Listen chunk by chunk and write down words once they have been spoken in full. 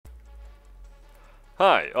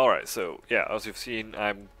Hi, alright, so yeah, as you've seen,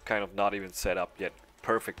 I'm kind of not even set up yet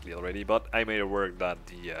perfectly already, but I made it work that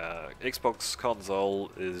the Xbox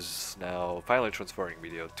console is now finally transferring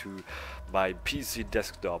video to my PC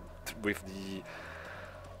desktop with the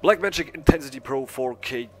Blackmagic Intensity Pro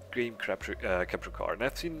 4K game capture card, and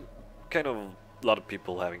I've seen kind of a lot of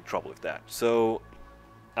people having trouble with that, so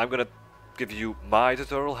I'm gonna give you my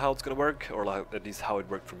tutorial how it's gonna work, or at least how it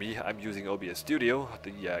worked for me. I'm using OBS Studio,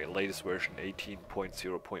 the latest version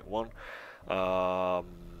 18.0.1,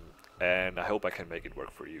 and I hope I can make it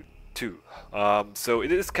work for you too. So it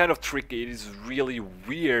is kind of tricky. It is really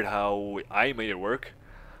weird how I made it work.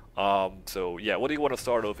 So yeah, what you want to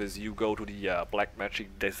start off is you go to the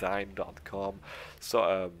blackmagicdesign.com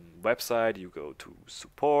website. You go to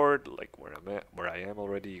support, like where I am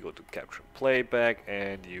already. You go to capture playback,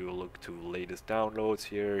 and you look to latest downloads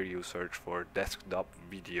here. You search for desktop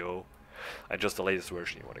video, and just the latest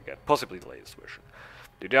version you want to get, possibly the latest version.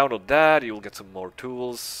 You download that, you will get some more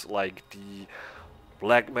tools like the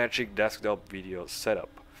Blackmagic desktop video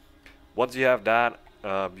setup. Once you have that,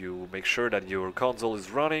 you make sure that your console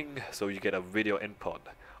is running, so you get a video input.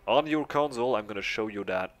 On your console, I'm gonna show you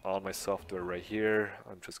that on my software right here.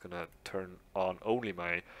 I'm just gonna turn on only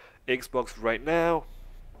my Xbox right now,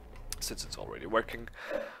 since it's already working.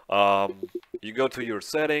 You go to your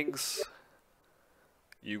settings,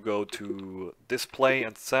 you go to display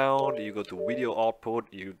and sound, you go to video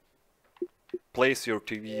output, you place your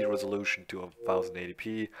TV resolution to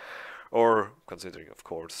 1080p, or considering of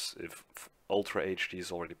course if Ultra HD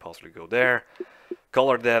is already possible, go there.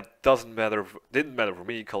 Color depth didn't matter for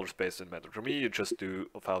me, color space didn't matter for me, you just do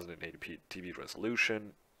 1080p TV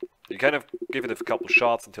resolution. You kind of give it a couple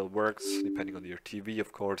shots until it works, depending on your TV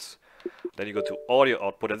of course. Then you go to audio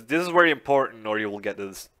output, and this is very important or you will get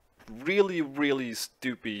this really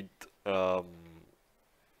stupid audio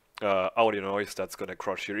noise that's gonna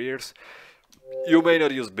crush your ears. You may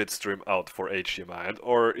not use bitstream out for HDMI,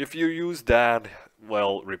 or if you use that,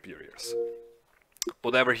 well, rip your ears.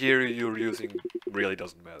 Whatever here you're using really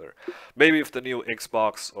doesn't matter. Maybe with the new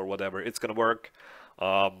Xbox or whatever, it's gonna work.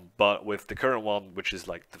 But with the current one, which is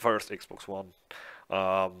like the first Xbox One,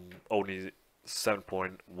 only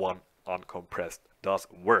 7.1 uncompressed does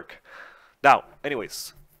work. Now,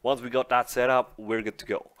 anyways, once we got that set up, we're good to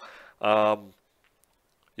go.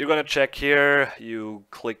 You're gonna check here. You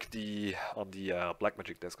click on the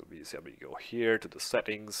Blackmagic desktop video. You go here to the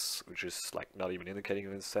settings, which is like not even indicating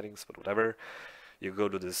in the settings, but whatever. You go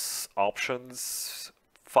to this options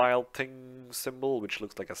file thing symbol, which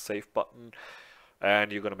looks like a save button,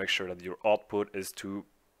 and you're gonna make sure that your output is to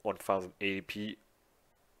 1080p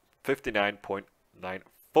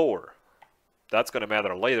 59.94. That's gonna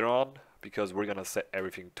matter later on because we're gonna set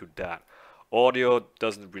everything to that. Audio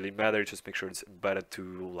doesn't really matter, just make sure it's embedded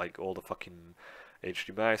to like all the fucking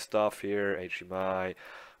HDMI stuff here, HDMI,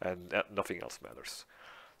 and nothing else matters.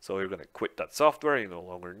 So you're gonna quit that software, you no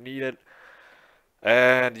longer need it.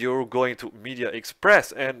 And you're going to Media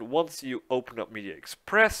Express, and once you open up Media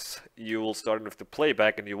Express, you will start with the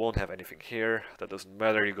playback and you won't have anything here. That doesn't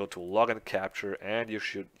matter. You go to log and capture, and you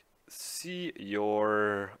should see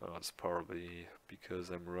your, it's probably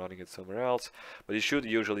because I'm running it somewhere else, but you should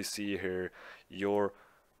usually see here your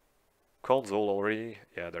console already.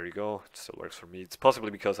 Yeah, there you go. It still works for me. It's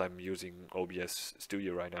possibly because I'm using OBS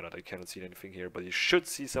Studio right now that I cannot see anything here, but you should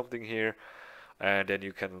see something here. And then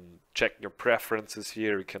you can check your preferences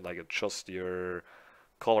here. You can like adjust your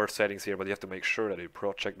color settings here, but you have to make sure that your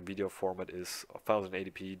project video format is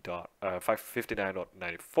 1080p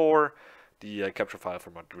 59.94. The capture file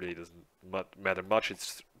format really doesn't matter much.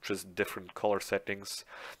 It's just different color settings.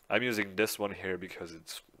 I'm using this one here because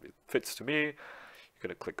it fits to me. You're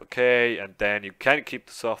gonna click OK, and then you can keep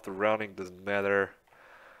the software running. Doesn't matter.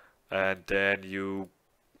 And then you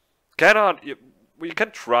cannot. You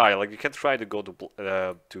can try, like you can try to go to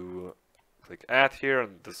click add here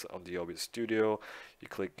on the OBS Studio. You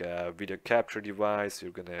click video capture device.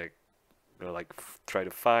 You're gonna like try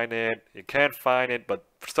to find it. You can't find it, but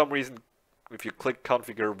for some reason, if you click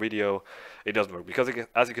configure video, it doesn't work because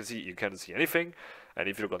as you can see, you can't see anything. And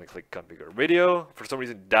if you're gonna click configure video, for some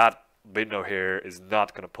reason that window here is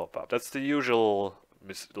not gonna pop up. That's the usual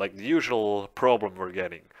problem we're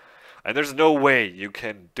getting. And there's no way you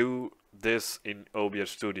can do this in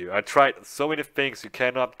OBS Studio. I tried so many things, you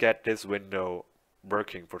cannot get this window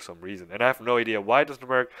working for some reason, and I have no idea why it doesn't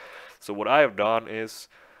work. So what I have done is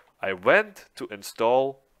I went to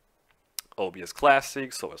install OBS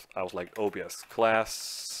Classic. So I was like OBS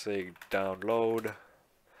Classic download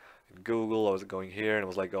in Google. I was going here and I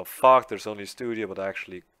was like, oh fuck, there's only Studio, but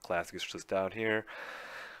actually Classic is just down here.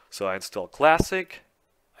 So I installed Classic,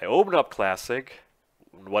 I open up Classic,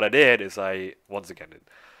 what I did is I once again did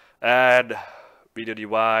add video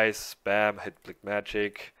device, bam, hit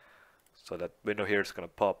Blackmagic, so that window here is gonna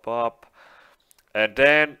pop up, and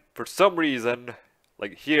then for some reason,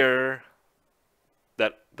 like here,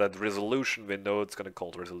 that resolution window, it's gonna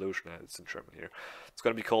call resolution. It's in German here. It's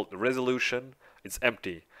gonna be called the resolution. It's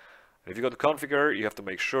empty. And if you go to configure, you have to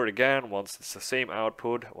make sure again, once it's the same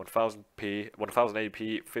output,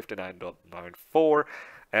 1080p, 59.94,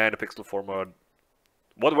 and the pixel format.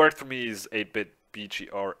 What worked for me is 8-bit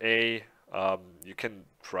BGRA. You can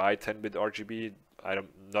try 10-bit RGB. I'm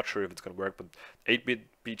not sure if it's gonna work, but 8-bit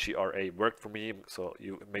BGRA worked for me. So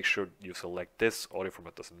you make sure you select this. Audio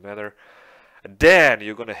format doesn't matter. And then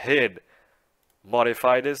you're gonna hit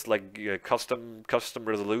modify this, like custom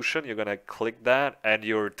resolution. You're gonna click that, and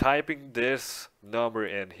you're typing this number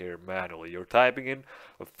in here manually. You're typing in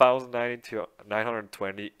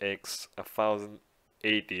 1920 x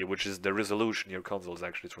 1080, which is the resolution your console is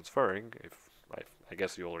actually transferring. I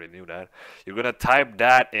guess you already knew that. You're gonna type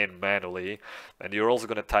that in manually, and you're also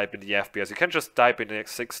gonna type in the FPS. You can't just type in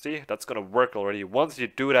 60. That's gonna work already. Once you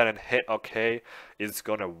do that and hit OK, it's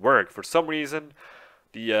gonna work. For some reason,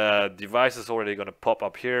 the device is already gonna pop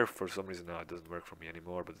up here. For some reason, no, it doesn't work for me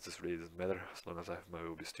anymore. But this really doesn't matter as long as I have my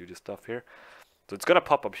OBS Studio stuff here. So it's gonna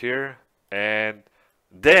pop up here, and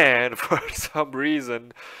then for some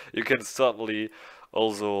reason, you can suddenly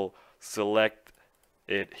also select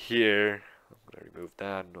it here. I'm gonna remove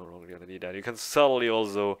that, no longer gonna need that. You can subtly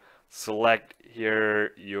also select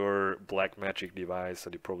here your Blackmagic device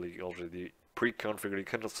that you probably already pre-configured. You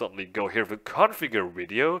can just suddenly go here with configure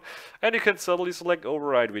video, and you can suddenly select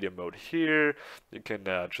override video mode here. You can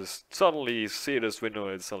just suddenly see this window,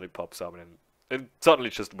 and it suddenly pops up, and it suddenly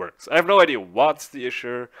just works. I have no idea what's the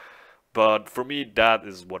issue, but for me that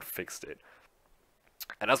is what fixed it.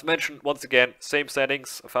 And as mentioned, once again, same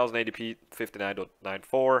settings, 1080p,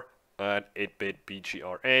 59.94, and 8-bit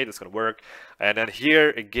BGRA, that's gonna work. And then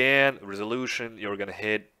here again, resolution, you're gonna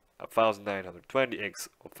hit 1920 x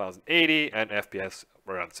 1080, and FPS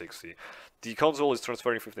around 60. The console is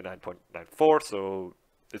transferring 59.94, so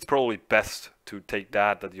it's probably best to take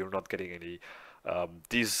that you're not getting any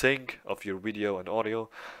desync of your video and audio.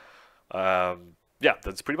 Yeah,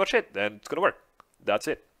 that's pretty much it, and it's gonna work. That's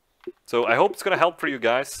it. So I hope it's gonna help for you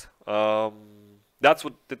guys. That's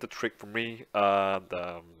what did the trick for me. And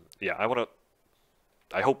yeah, I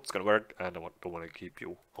hope it's gonna work, and I don't want to keep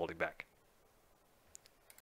you holding back.